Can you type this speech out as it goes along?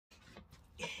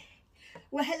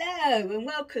Well, hello and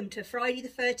welcome to Friday the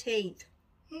 13th.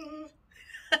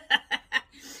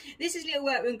 This is Little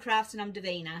Workroom Crafts and I'm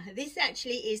Davina. This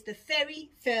actually is the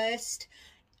very first,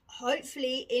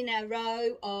 hopefully in a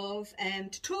row of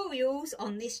tutorials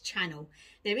on this channel.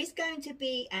 There is going to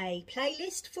be a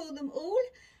playlist for them all.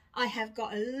 I have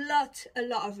got a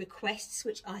lot of requests,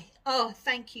 which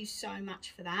thank you so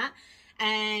much for that.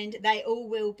 And they all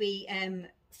will be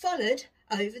followed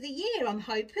over the year. I'm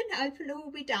hoping it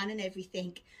will be done and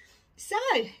everything. So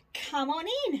come on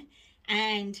in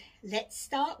and let's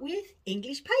start with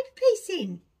English paper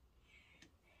piecing.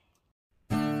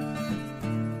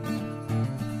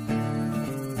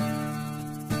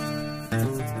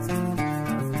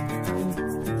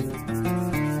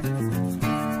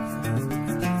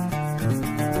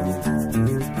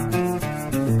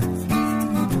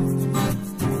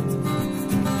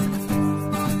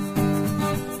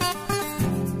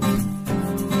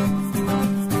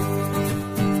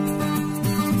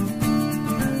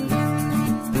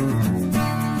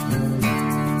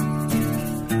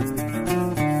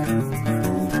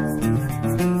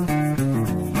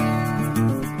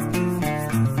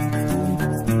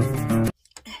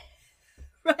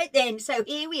 So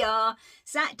here we are,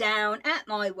 sat down at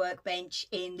my workbench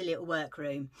in the little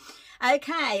workroom.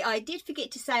 Okay, I did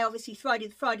forget to say, obviously, Friday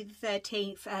the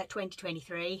 13th,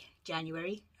 2023,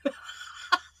 January.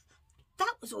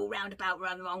 That was all roundabout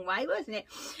run the wrong way, wasn't it?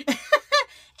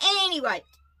 Anyway,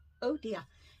 oh dear.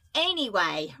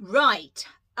 Anyway, right.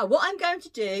 What I'm going to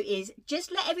do is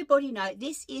just let everybody know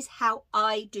this is how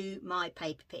I do my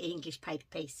English paper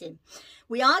piecing.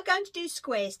 We are going to do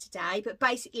squares today, but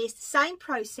basically it's the same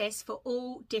process for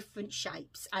all different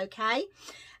shapes, okay?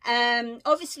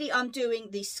 Obviously I'm doing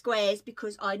these squares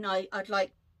because I know I'd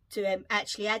like to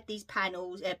actually add these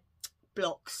panels,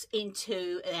 blocks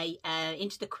into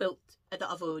the quilt that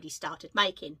I've already started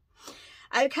making.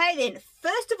 Okay then,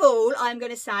 first of all, I'm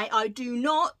going to say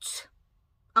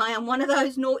I am one of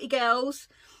those naughty girls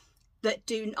that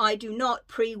I do not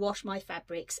pre-wash my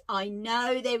fabrics. I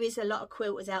know there is a lot of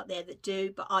quilters out there that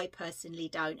do, but I personally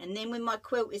don't. And then when my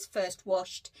quilt is first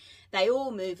washed, they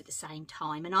all move at the same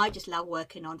time. And I just love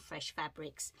working on fresh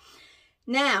fabrics.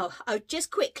 Now,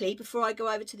 just quickly, before I go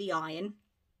over to the iron.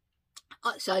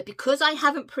 So because I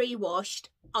haven't pre-washed,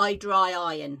 I dry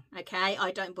iron, okay? I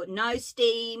don't put no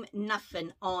steam,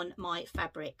 nothing on my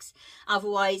fabrics.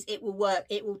 Otherwise it will work,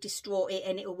 it will destroy it,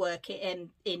 and it will work it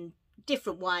in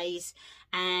different ways,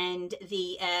 and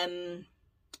then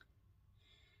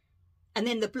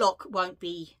the block won't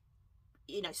be,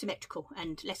 you know, symmetrical.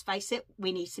 And let's face it,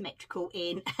 we need symmetrical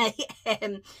in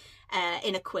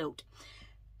a quilt.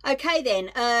 Okay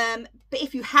then, but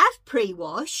if you have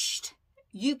pre-washed,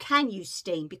 you can use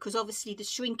steam, because obviously the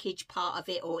shrinkage part of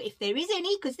it, or if there is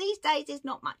any, because these days there's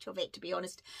not much of it, to be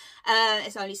honest,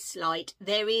 it's only slight,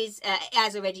 there is it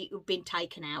has already been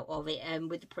taken out of it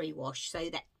with the pre-wash, so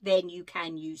that then you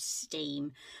can use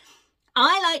steam.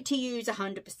 I like to use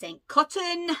 100%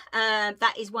 cotton.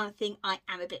 That is one thing I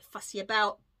am a bit fussy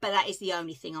about, but that is the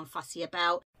only thing I'm fussy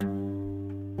about.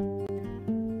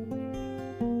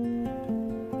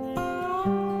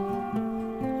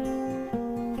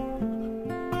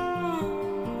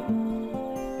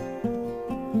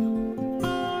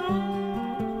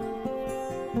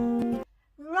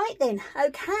 Then,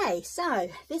 okay, so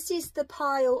this is the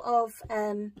pile of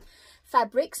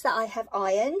fabrics that I have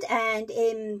ironed, and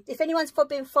if anyone's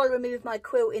been following me with my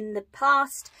quilt in the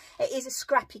past, it is a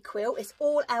scrappy quilt. It's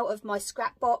all out of my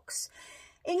scrap box.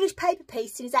 English paper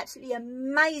piecing is absolutely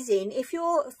amazing. If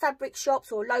your fabric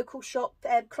shops or local shop,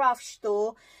 craft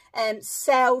store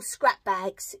sell scrap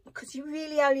bags, because you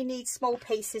really only need small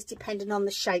pieces depending on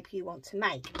the shape you want to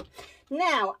make.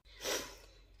 Now,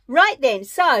 right then,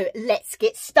 so let's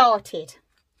get started.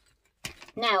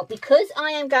 Now, because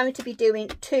I am going to be doing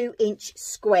 2-inch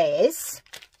squares,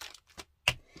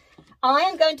 I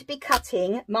am going to be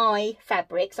cutting my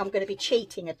fabrics. I'm going to be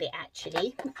cheating a bit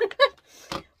actually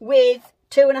with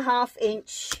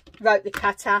 2.5-inch rotary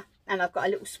cutter, and I've got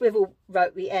a little swivel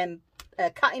rotary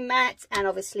cutting mat, and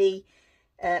obviously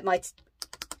my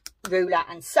ruler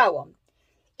and so on.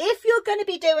 If you're going to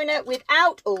be doing it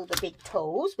without all the big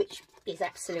tools, which is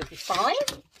absolutely fine,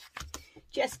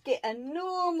 just get a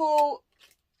normal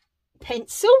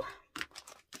pencil,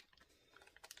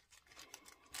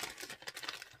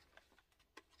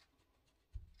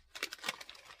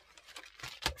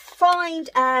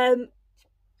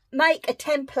 make a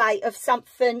template of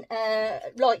something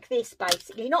like this,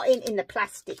 basically, not in the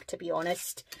plastic, to be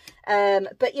honest,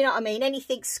 but you know what I mean,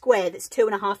 anything square that's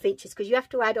 2.5 inches, because you have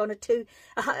to add on a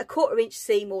 1/4 inch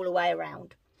seam all the way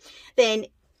around. Then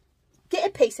get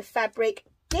a piece of fabric,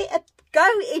 get a go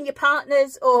in your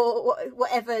partner's or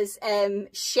whatever's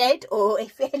shed, or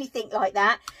if anything like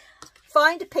that,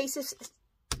 find a piece of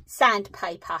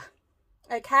sandpaper.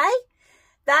 Okay,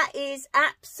 that is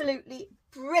absolutely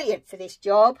brilliant for this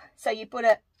job. So you put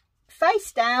it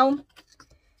face down,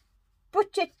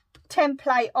 put your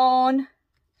template on,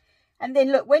 and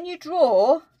then look, when you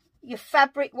draw, your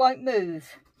fabric won't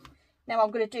move. Now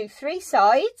I'm going to do 3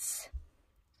 sides.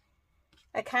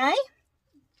 Okay,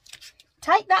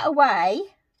 take that away.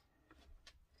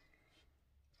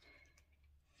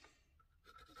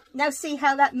 Now see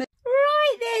how that moves.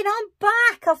 Right then, I'm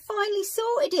back. I've finally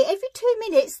sorted it. Every 2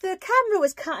 minutes the camera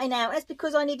was cutting out. That's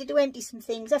because I needed to empty some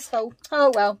things, that's all.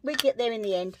 Oh well, we get there in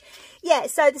the end. Yeah,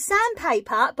 so the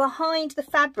sandpaper behind the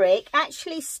fabric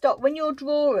actually stops, when you're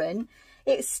drawing,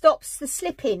 it stops the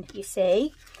slipping, you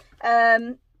see.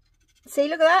 See,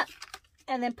 look at that.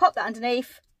 And then pop that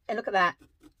underneath, and look at that.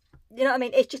 You know what I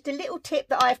mean? It's just a little tip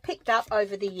that I've picked up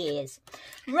over the years.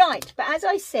 Right, but as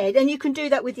I said, and you can do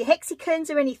that with your hexagons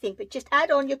or anything, but just add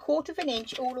on your 1/4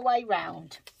 inch all the way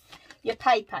round your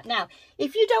paper. Now,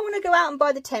 if you don't want to go out and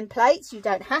buy the templates, you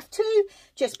don't have to.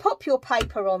 Just pop your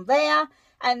paper on there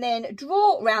and then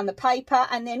draw around the paper,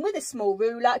 and then with a small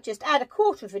ruler, just add a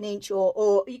 1/4 inch,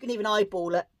 or you can even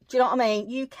eyeball it. Do you know what I mean?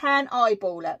 You can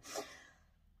eyeball it.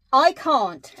 I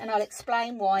can't, and I'll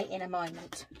explain why in a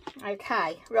moment.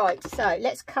 Okay, right, so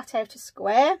let's cut out a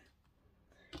square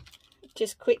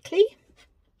just quickly.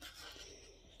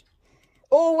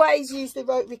 Always use the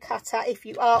rotary cutter if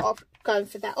you are going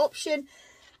for that option,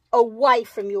 away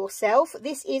from yourself.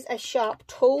 This is a sharp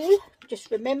tool, just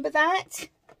remember that.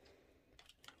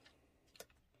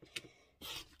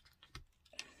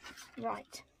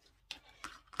 Right,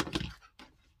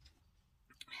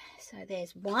 so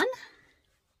there's one.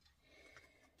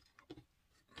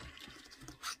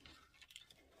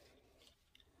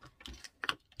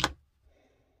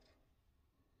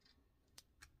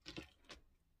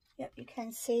 Yep, you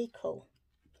can see, cool.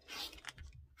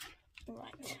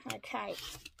 Right, okay,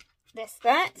 that's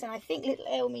that. And I think little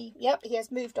Elmy, yep, he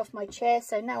has moved off my chair,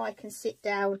 so now I can sit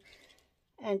down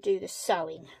and do the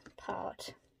sewing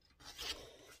part.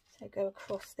 So go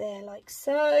across there like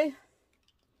so,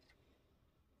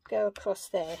 go across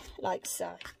there like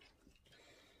so.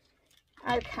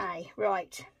 Okay,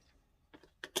 right,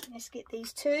 let's get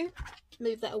these two,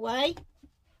 move that away,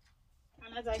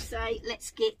 and as I say, let's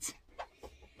get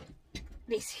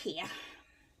this here.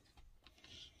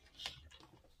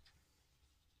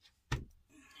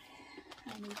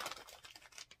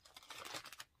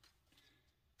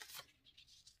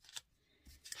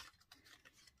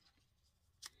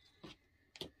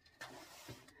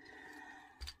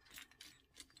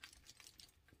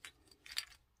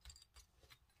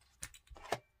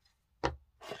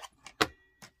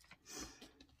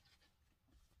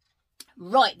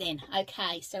 Right then,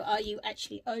 okay, so are you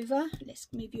actually over? Let's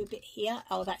move you a bit here.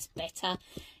 Oh, that's better.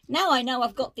 Now I know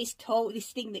I've got this tool,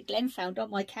 this thing that Glenn found on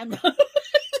my camera.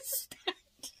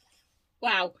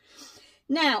 Wow.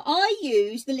 Now, I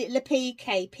use the little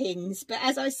EPP pins, but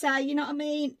as I say, you know what I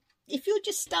mean? If you're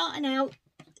just starting out,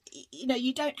 you know,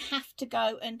 you don't have to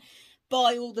go and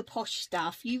buy all the posh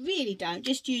stuff. You really don't.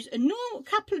 Just use a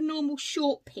couple of normal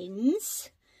short pins,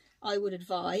 I would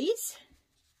advise.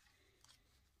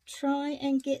 Try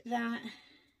and get that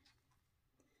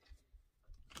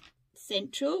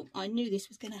central. I knew this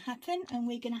was going to happen, and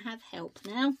we're going to have help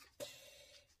now.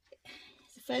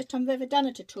 It's the first time I've ever done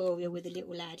a tutorial with a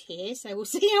little lad here, so we'll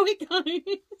see how it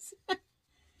goes.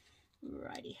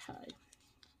 Righty ho.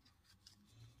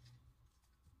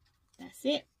 That's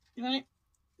it. Right,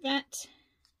 that,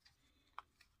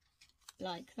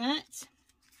 like that.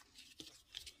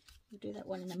 We'll do that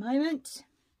one in a moment.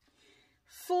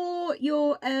 For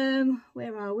your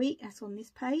where are we? That's on this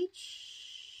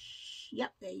page.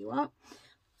 Yep, there you are.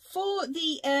 For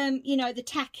the you know, the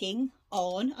tacking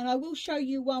on, and I will show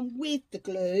you one with the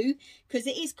glue because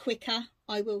it is quicker,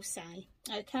 I will say.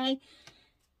 Okay,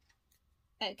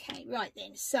 right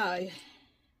then, so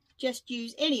just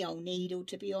use any old needle,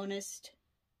 to be honest,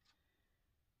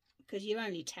 because you're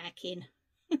only tacking.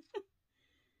 There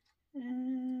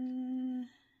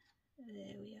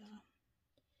we are.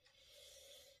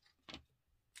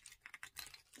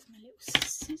 My little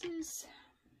scissors.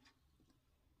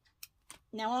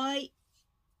 Now I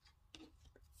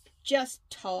just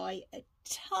tie a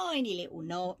tiny little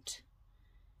knot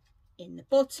in the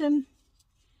bottom,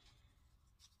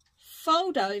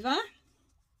 fold over.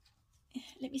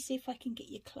 Let me see if I can get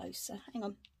you closer. Hang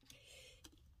on.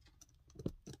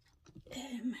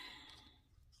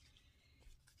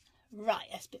 Right,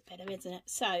 that's a bit better, isn't it?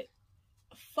 So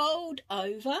fold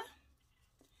over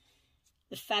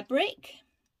the fabric.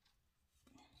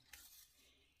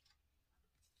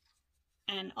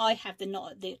 And I have the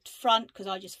knot at the front because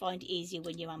I just find it easier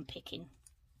when you're unpicking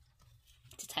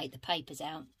to take the papers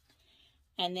out.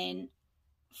 And then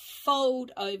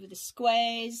fold over the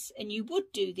squares, and you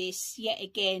would do this yet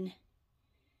again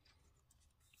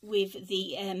with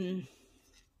the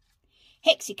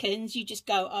hexagons. You just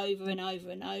go over and over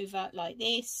and over like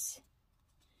this.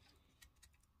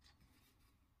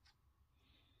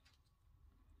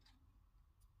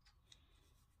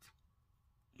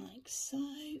 Like so.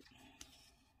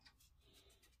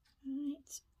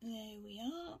 Right, there we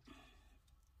are.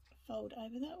 Fold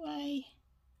over that way.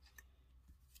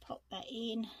 Pop that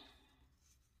in.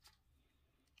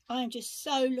 I'm just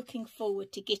so looking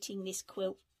forward to getting this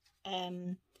quilt,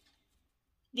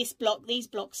 these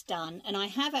blocks done. And I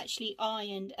have actually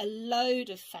ironed a load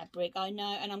of fabric, I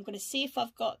know, and I'm going to see if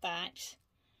I've got that.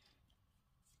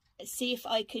 See if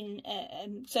I can,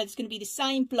 so it's going to be the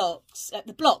same blocks,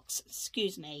 the blocks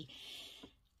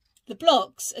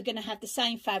are going to have the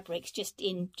same fabrics, just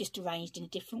arranged in a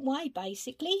different way,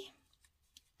 basically.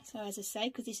 So as I say,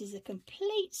 because this is a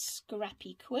complete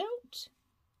scrappy quilt.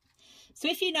 So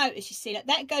if you notice, you see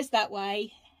that goes that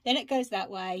way, then it goes that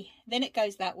way, then it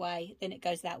goes that way, then it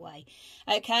goes that way.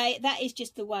 Okay, that is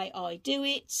just the way I do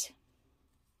it.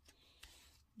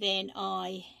 Then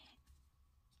I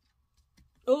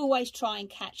always try and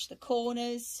catch the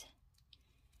corners.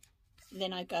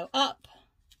 Then I go up,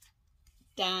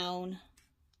 down,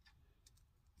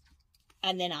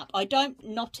 and then up. I don't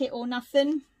knot it or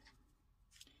nothing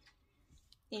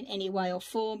in any way or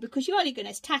form, because you're only going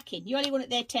to tack in. You only want it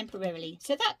there temporarily.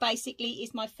 So that basically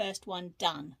is my first one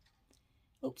done.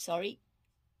 Oops, sorry.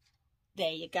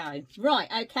 There you go. Right,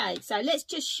 okay. So let's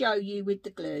just show you with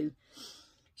the glue.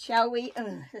 Shall we?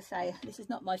 Let's say this is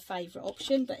not my favourite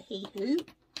option, but he who,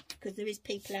 because there is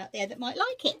people out there that might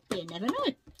like it. You never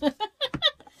know.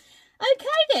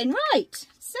 Okay then, right.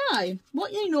 So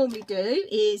what you normally do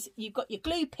is you've got your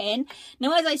glue pen.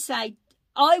 Now, as I say,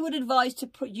 I would advise to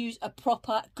use a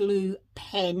proper glue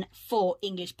pen for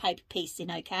English paper piecing,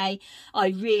 okay? I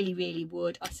really, really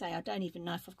would. I say I don't even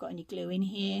know if I've got any glue in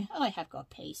here. I have got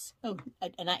a piece. Oh,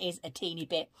 and that is a teeny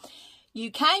bit. You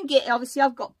can get, obviously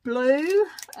I've got blue.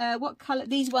 What colour?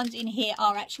 These ones in here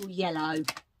are actual yellow.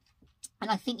 And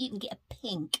I think you can get a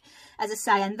pink, as I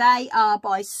say, and they are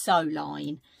by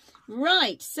Soline.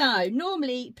 Right, so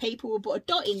normally people will put a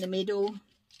dot in the middle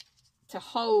to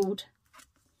hold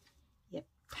your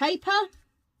paper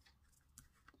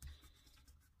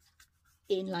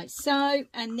in like so,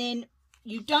 and then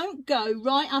you don't go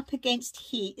right up against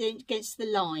here, against the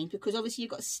line, because obviously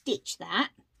you've got to stitch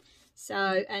that.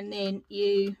 So, and then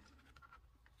you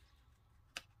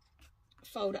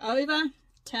fold it over,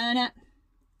 turn it,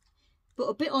 put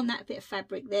a bit on that bit of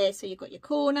fabric there, so you've got your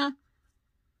corner,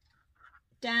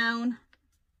 down,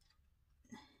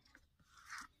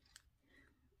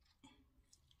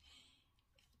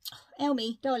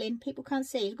 Elmy, darling, people can't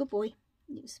see, you're a good boy,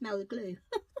 you can smell the glue.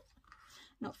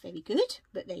 Not very good,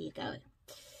 but there you go.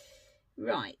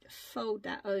 Right, fold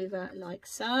that over like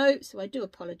so. So I do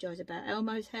apologise about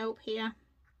Elmo's help here.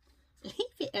 Leave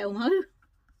it, Elmo.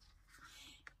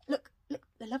 Look, look,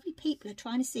 the lovely people are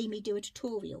trying to see me do a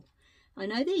tutorial. I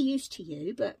know they're used to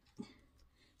you, but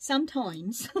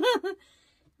sometimes.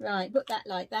 Right, put that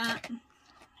like that.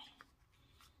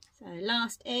 So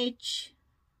last edge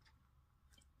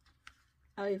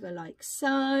over like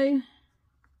so.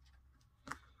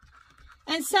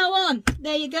 And so on.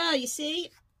 There you go, you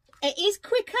see. It is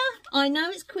quicker. I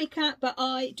know it's quicker, but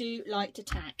I do like to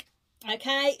tack.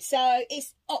 Okay, so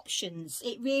it's options.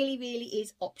 It really, really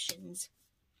is options.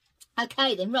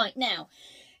 Okay then, right, now,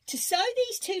 to sew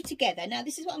these two together. Now,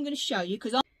 this is what I'm going to show you,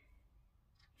 because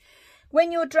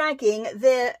when you're dragging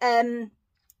the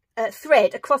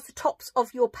thread across the tops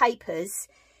of your papers,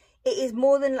 it is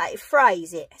more than like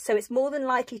frays it, so it's more than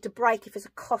likely to break if it's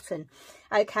a cotton.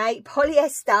 Okay,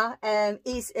 polyester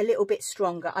is a little bit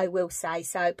stronger, I will say,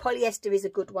 so polyester is a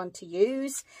good one to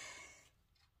use.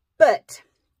 But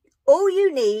all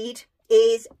you need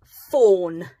is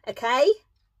fawn. Okay,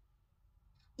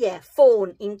 yeah,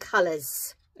 fawn in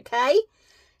colours. Okay,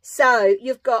 so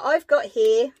I've got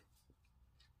here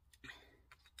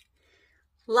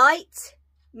light,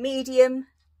 medium,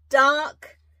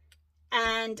 dark,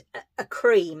 and a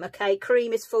cream. Okay,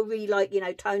 cream is for really, like, you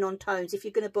know, tone on tones. If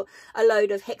you're going to put a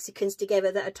load of hexagons together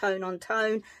that are tone on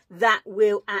tone, that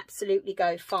will absolutely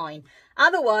go fine.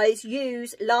 Otherwise,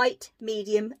 use light,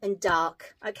 medium and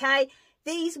dark. Okay,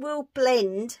 these will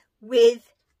blend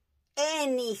with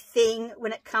anything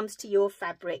when it comes to your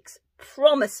fabrics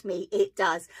promise me it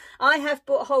does. I have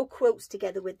bought whole quilts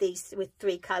together with these, with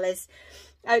 3 colours.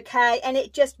 Okay, and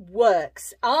it just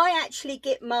works. I actually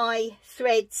get my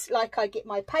threads like I get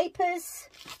my papers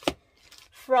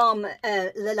from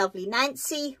the lovely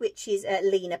Nancy, which is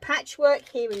Lina Patchwork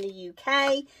here in the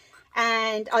UK.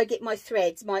 And I get my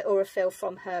threads, my Aurifil,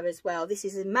 from her as well. This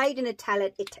is made in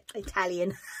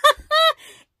Italian,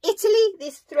 Italy,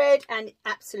 this thread, and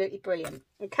absolutely brilliant.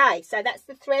 Okay, so that's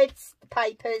the threads, the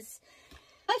papers.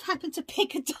 I've happened to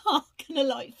pick a dark and a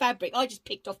light fabric. I just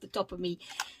picked off the top of me,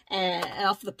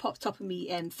 top of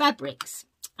me fabrics.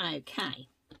 Okay.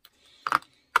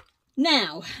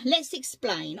 Now let's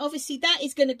explain. Obviously, that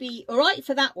is going to be all right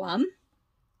for that one,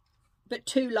 but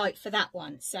too light for that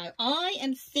one. So I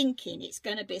am thinking it's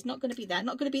not going to be that,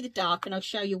 not going to be the dark, and I'll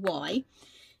show you why.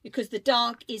 Because the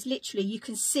dark is literally, you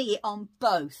can see it on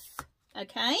both.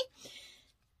 Okay,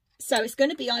 so it's going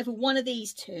to be either one of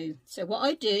these two. So what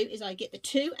I do is I get the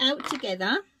 2 out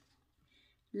together,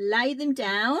 lay them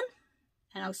down,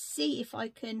 and I'll see if I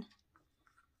can,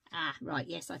 right,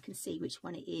 yes, I can see which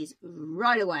one it is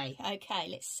right away.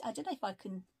 Okay, I don't know if I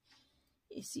can,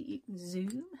 you can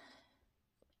zoom.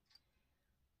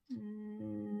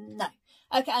 No.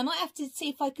 Okay, I might have to see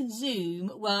if I can zoom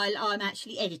while I'm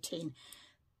actually editing.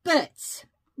 But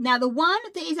now the one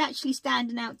that is actually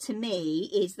standing out to me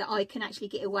is that I can actually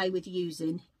get away with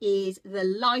using is the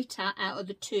lighter out of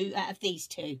these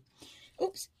two.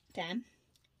 Oops, damn.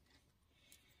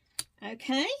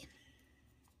 Okay.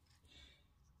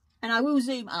 And I will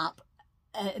zoom up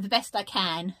the best I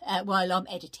can while I'm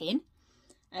editing.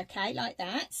 Okay, like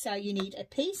that. So you need a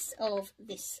piece of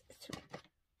this thread.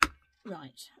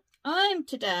 Right.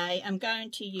 Today I'm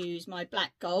going to use my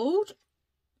black gold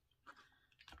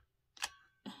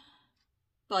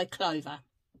by Clover.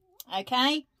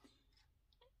 Okay,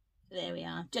 there we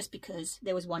are, just because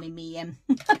there was one in me in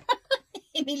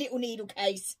my little needle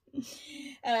case.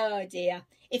 Oh dear.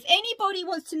 If anybody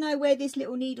wants to know where this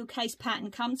little needle case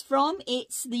pattern comes from,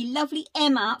 it's the lovely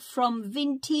Emma from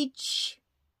Vintage.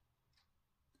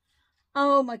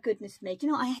 Oh my goodness me, do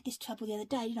you know, I had this trouble the other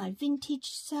day, didn't I? Vintage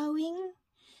Sewing.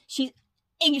 She's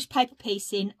English paper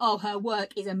piecing. Oh, her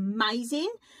work is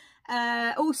amazing.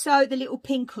 Also the little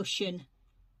pin cushion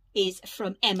is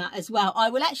from Emma as well. I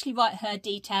will actually write her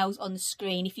details on the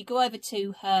screen. If you go over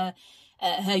to her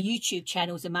YouTube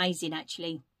channel, is amazing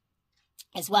actually,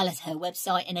 as well as her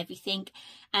website and everything.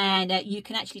 And you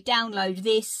can actually download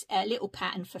this little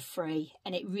pattern for free,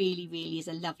 and it really is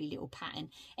a lovely little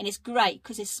pattern, and it's great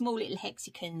because it's small little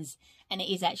hexagons, and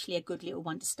it is actually a good little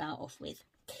one to start off with.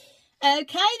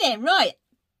 Okay then, right,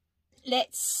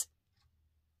 let's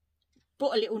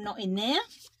put a little knot in there.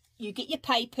 You get your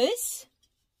papers,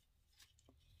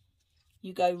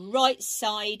 you go right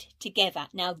side together.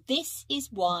 Now this is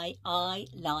why I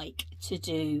like to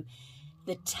do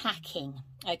the tacking.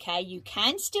 Okay, you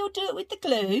can still do it with the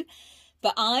glue,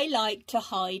 but I like to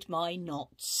hide my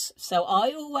knots, so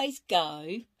I always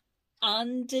go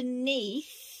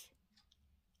underneath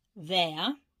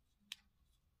there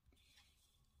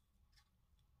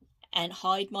and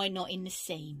hide my knot in the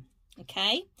seam.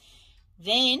 Okay,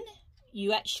 then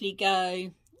you actually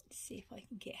go, let's see if I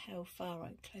can get how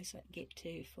far close I can get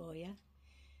to for you,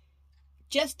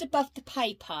 just above the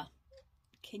paper.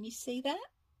 Can you see that?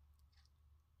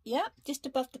 Yep, just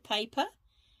above the paper.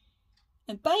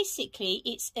 And basically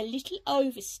it's a little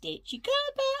overstitch. You go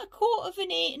about a quarter of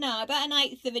an inch, no, about an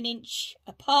eighth of an inch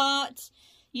apart.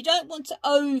 You don't want to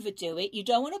overdo it. You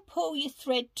don't want to pull your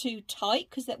thread too tight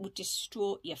because that will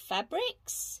distort your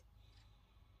fabrics.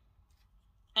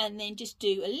 And then just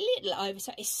do a little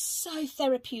oversight. It's so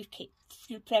therapeutic.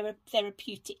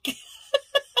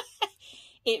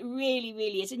 It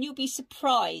really is. And you'll be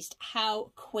surprised how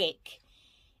quick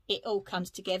it all comes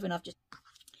together. And I've just,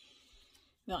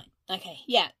 right, okay,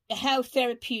 yeah, how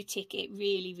therapeutic it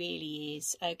really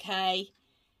is. Okay,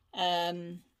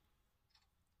 oh,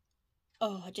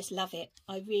 I just love it.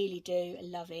 I really do. I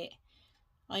love it.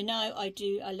 I know I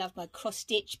do. I love my cross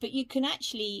stitch, but you can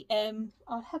actually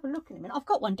I'll have a look in a minute. I've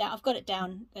got one down. I've got it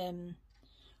down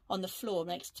on the floor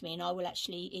next to me, and I will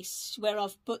actually, it's where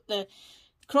I've put the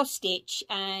cross stitch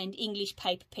and English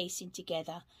paper piecing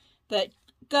together. But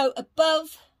go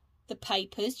above the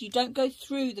papers, you don't go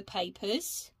through the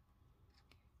papers.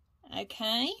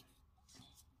 Okay,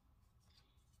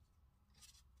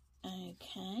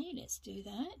 let's do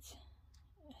that.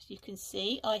 As you can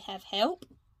see, I have help.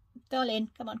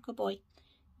 Darling, come on, good boy,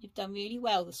 you've done really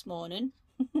well this morning.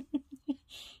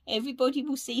 Everybody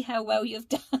will see how well you've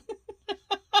done.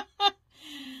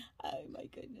 Oh my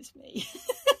goodness me.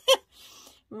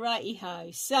 Righty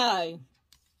ho, so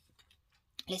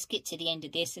let's get to the end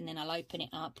of this and then I'll open it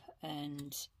up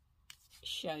and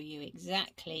show you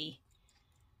exactly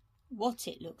what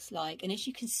it looks like. And as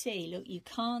you can see, look, you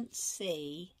can't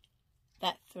see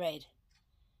that thread.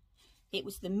 It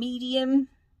was the medium,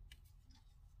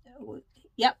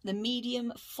 yep, the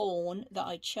medium fawn that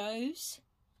I chose,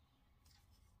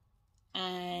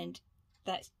 and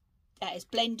that is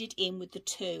blended in with the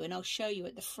 2, and I'll show you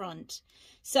at the front.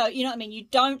 So you know what I mean, you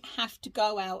don't have to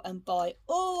go out and buy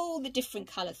all the different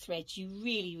colour threads. You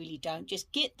really don't.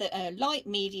 Just get the light,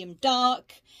 medium,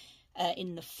 dark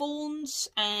in the fawns,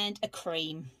 and a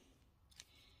cream.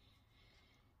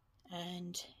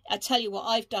 And I tell you what,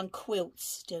 I've done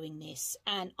quilts doing this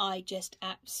and I just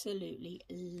absolutely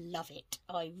love it.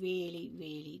 I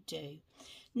really do.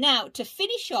 Now to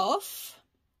finish off,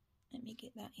 let me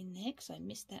get that in there because I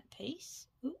missed that piece.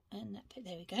 Ooh, and that bit,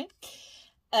 there we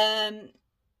go.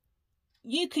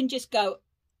 You can just go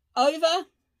over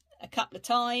a couple of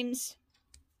times,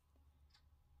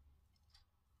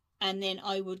 and then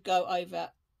I would go over,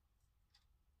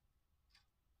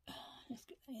 let's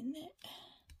get that in there,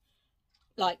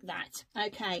 like that.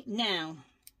 Okay, now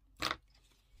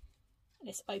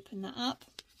let's open that up.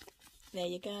 There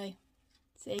you go.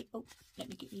 See, oh, let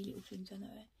me get you little things on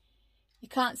there. You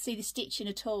can't see the stitching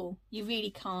at all. You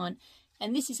really can't.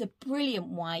 And this is a brilliant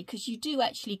way because you do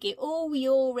actually get all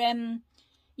your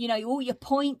you know, all your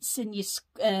points and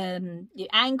your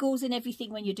angles and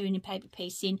everything when you're doing your paper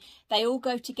piecing. They all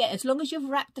go together as long as you've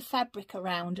wrapped the fabric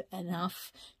around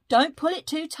enough. Don't pull it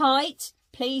too tight.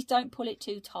 Please don't pull it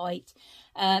too tight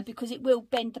because it will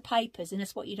bend the papers and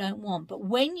that's what you don't want. But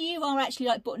when you are actually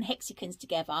like putting hexagons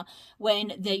together,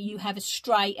 when you have a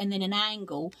straight and then an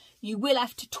angle, you will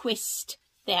have to twist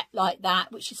that like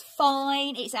that, which is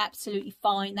fine. It's absolutely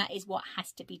fine. That is what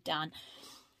has to be done.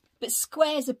 But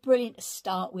squares are brilliant to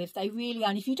start with. They really are.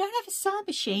 And if you don't have a sewing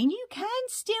machine, you can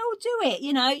still do it.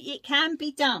 You know, it can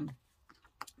be done.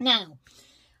 Now,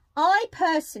 I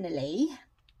personally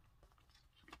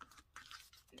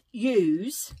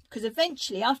use, because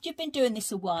eventually after you've been doing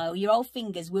this a while, your old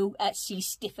fingers will actually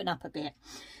stiffen up a bit.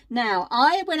 Now,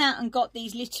 I went out and got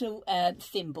these little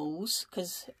thimbles,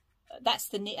 because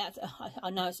that's I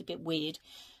know it's a bit weird,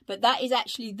 but that is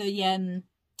actually the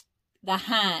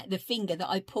finger that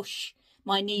I push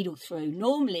my needle through.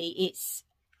 Normally it's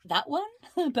that one,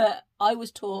 but I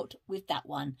was taught with that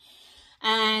one.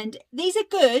 And these are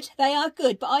good, they are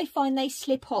good, but I find they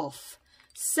slip off.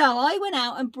 So I went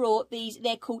out and brought these,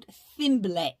 they're called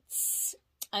thimblets.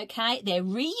 Okay, they're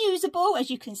reusable,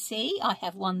 as you can see. I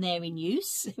have one there in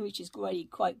use, which is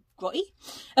quite grotty.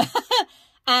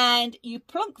 And you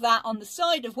plonk that on the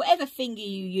side of whatever finger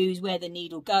you use where the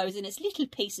needle goes, and it's little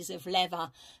pieces of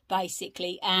leather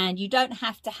basically, and you don't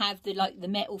have to have the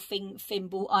metal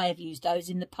thimble. I have used those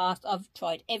in the past. I've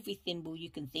tried every thimble you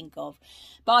can think of,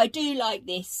 but I do like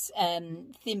this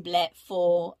thimblet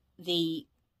for me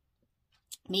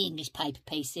English paper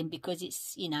piecing because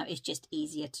it's, you know, it's just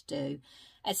easier to do.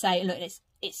 I say, look, it's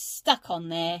stuck on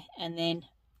there, and then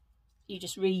you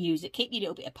just reuse it. Keep your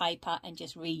little bit of paper and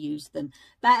just reuse them.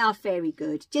 They are very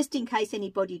good, just in case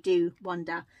anybody do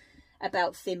wonder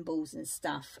about thimbles and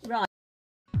stuff. Right.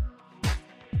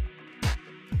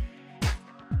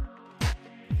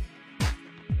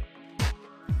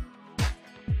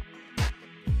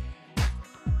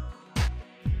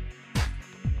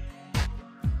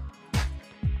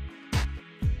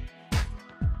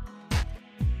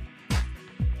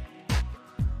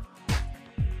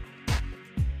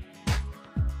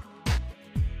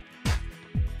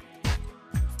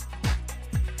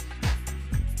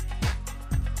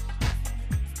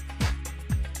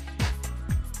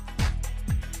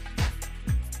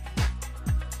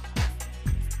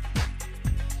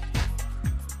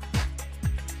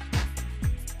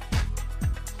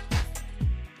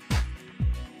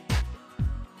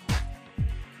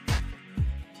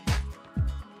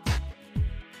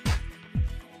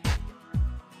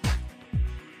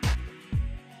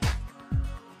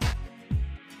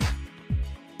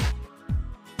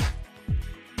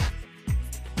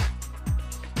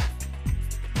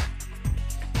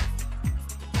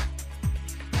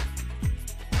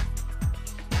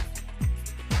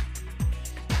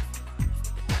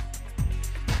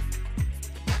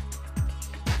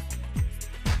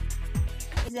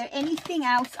 Is there anything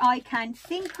else I can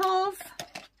think of?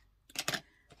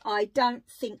 I don't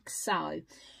think so.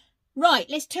 Right,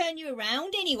 let's turn you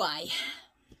around anyway.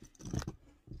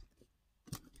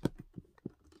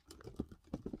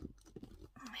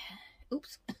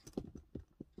 Oops.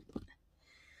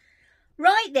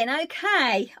 Right then,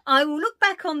 okay. I will look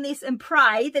back on this and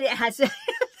pray that it has...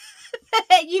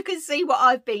 you can see what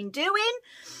I've been doing.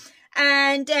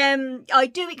 And I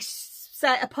do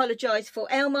apologise for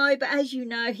Elmo, but as you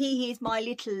know, he is my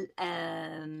little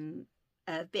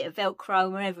bit of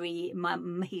Velcro. Wherever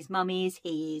his mum is,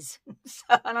 he is.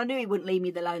 So, and I knew he wouldn't leave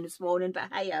me alone this morning,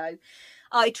 but hey-oh,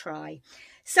 I try.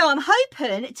 So I'm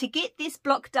hoping to get this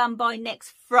block done by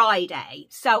next Friday,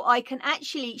 so I can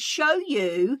actually show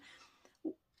you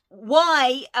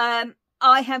why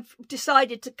I have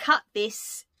decided to cut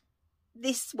this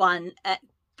one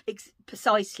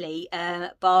precisely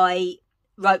by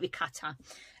rotary cutter.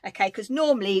 Okay, because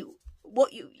normally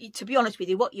what to be honest with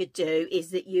you, what you do is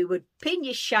that you would pin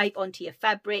your shape onto your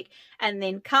fabric and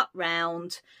then cut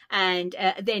round and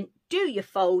then do your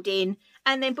folding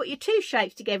and then put your two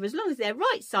shapes together as long as they're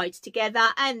right sides together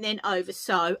and then over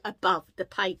sew above the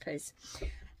papers.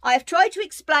 I have tried to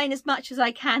explain as much as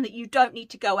I can that you don't need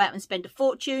to go out and spend a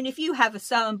fortune. If you have a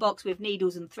sewing box with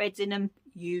needles and threads in them,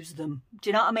 use them. Do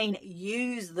you know what I mean?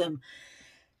 Use them.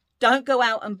 Don't go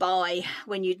out and buy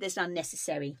when there's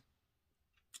unnecessary.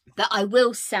 But I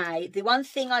will say, the one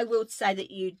thing I will say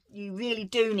that you really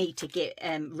do need to get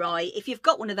right, if you've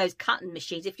got one of those cutting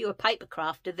machines, if you're a paper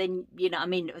crafter, then, you know, I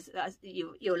mean,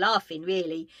 you're laughing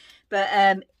really,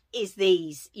 but is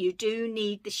these. You do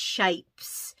need the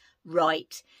shapes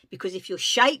right, because if your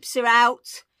shapes are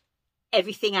out,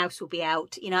 everything else will be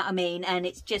out, you know what I mean? And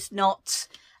it's just not...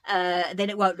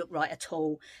 then it won't look right at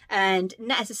all. And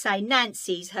as I say,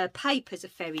 Nancy's, her papers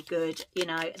are very good, you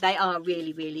know, they are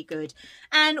really, really good.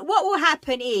 And what will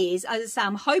happen is, as I say,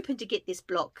 I'm hoping to get this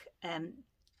block,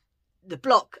 the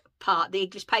block part, the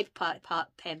English paper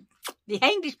the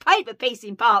English paper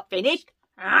piecing part finished.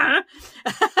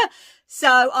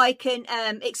 So I can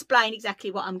explain exactly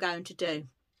what I'm going to do.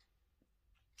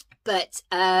 But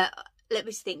let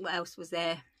me think, what else was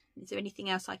there? Is there anything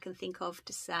else I can think of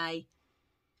to say?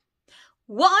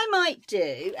 What I might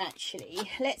do, actually,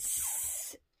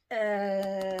 let's...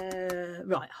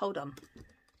 right, hold on.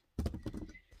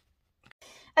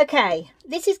 Okay,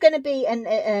 this is going to be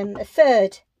a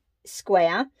third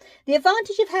square. The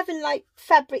advantage of having, like,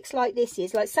 fabrics like this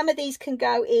is, like, some of these can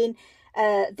go in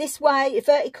this way,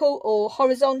 vertical or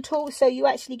horizontal. So you're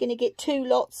actually going to get two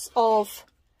lots of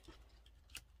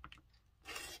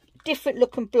different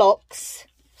looking blocks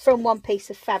from one piece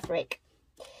of fabric.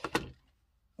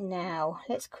 Now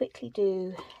let's quickly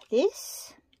do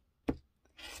this.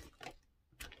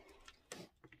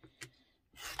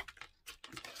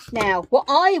 Now what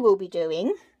I will be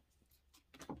doing,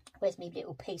 where's my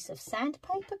little piece of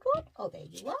sandpaper gone? Oh, there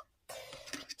you are.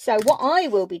 So what I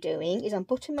will be doing is I'm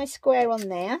putting my square on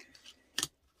there,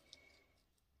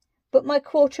 put my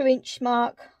 1/4 inch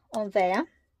mark on there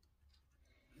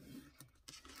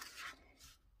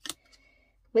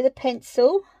with a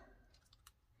pencil.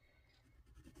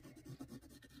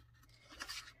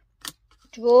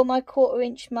 Draw my 1/4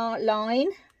 inch mark line.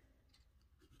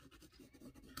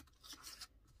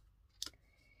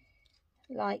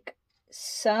 Like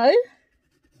so.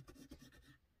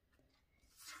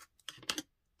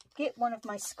 Get one of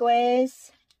my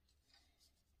squares.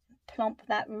 Plump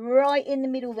that right in the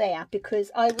middle there,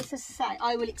 because I was to say,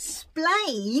 I will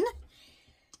explain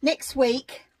next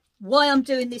week why I'm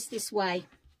doing this way.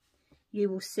 You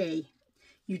will see.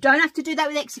 You don't have to do that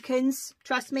with hexagons.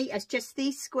 Trust me, it's just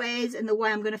these squares and the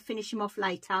way I'm going to finish them off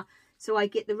later, so I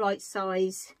get the right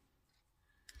size.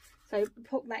 So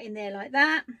put that in there like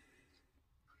that.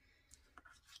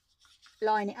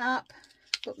 Line it up.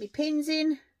 Put my pins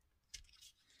in.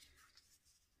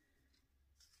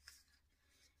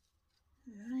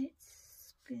 Right,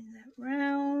 spin that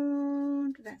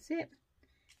round. That's it.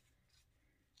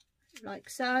 Like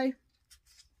so.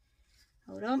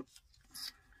 Hold on.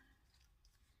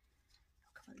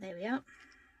 There we are.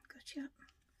 Gotcha,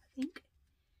 I think.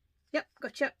 Yep,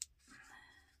 gotcha.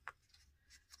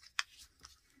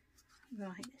 Right,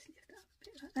 let's lift that up a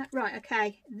bit like that. Right,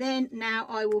 okay. Then now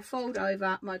I will fold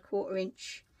over my 1/4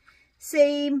 inch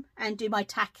seam and do my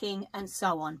tacking and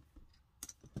so on.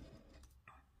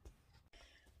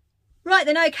 Right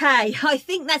then, okay, I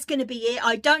think that's going to be it.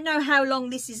 I don't know how long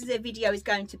the video is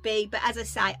going to be, but as I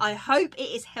say, I hope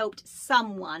it has helped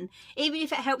someone. Even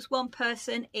if it helps one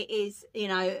person, it is, you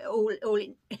know, all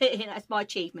you know, it's my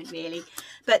achievement really.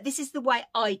 But this is the way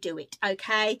I do it,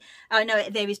 okay? I know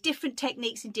there is different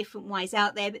techniques and different ways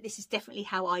out there, but this is definitely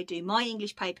how I do my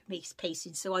English paper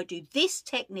piecing. So I do this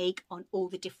technique on all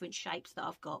the different shapes that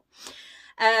I've got.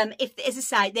 As I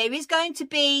say, there is going to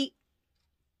be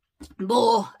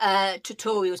more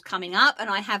tutorials coming up, and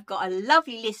I have got a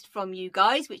lovely list from you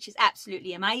guys, which is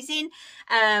absolutely amazing,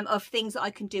 of things that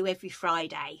I can do every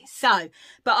Friday. So,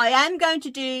 but I am going to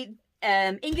do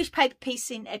English paper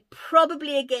piecing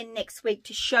probably again next week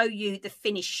to show you the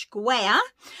finished square.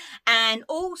 And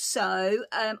also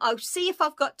I'll see if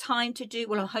I've got time to do,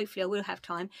 well, hopefully I will have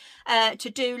time to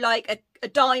do like a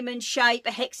diamond shape,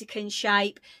 a hexagon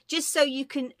shape, just so you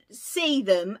can see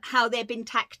them, how they've been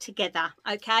tacked together.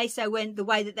 Okay, so when the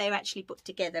way that they're actually put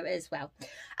together as well. Okay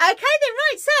then,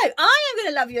 right, so I am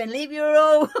going to love you and leave you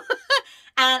all.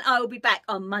 And I will be back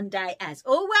on Monday as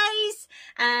always.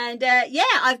 And yeah,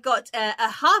 I've got a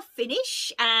half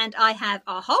finish and I have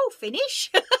a whole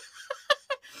finish.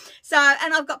 So,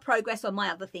 and I've got progress on my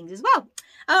other things as well.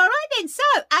 All right then, so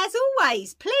as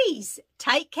always, please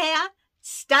take care,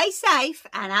 stay safe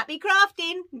and happy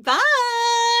crafting.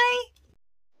 Bye.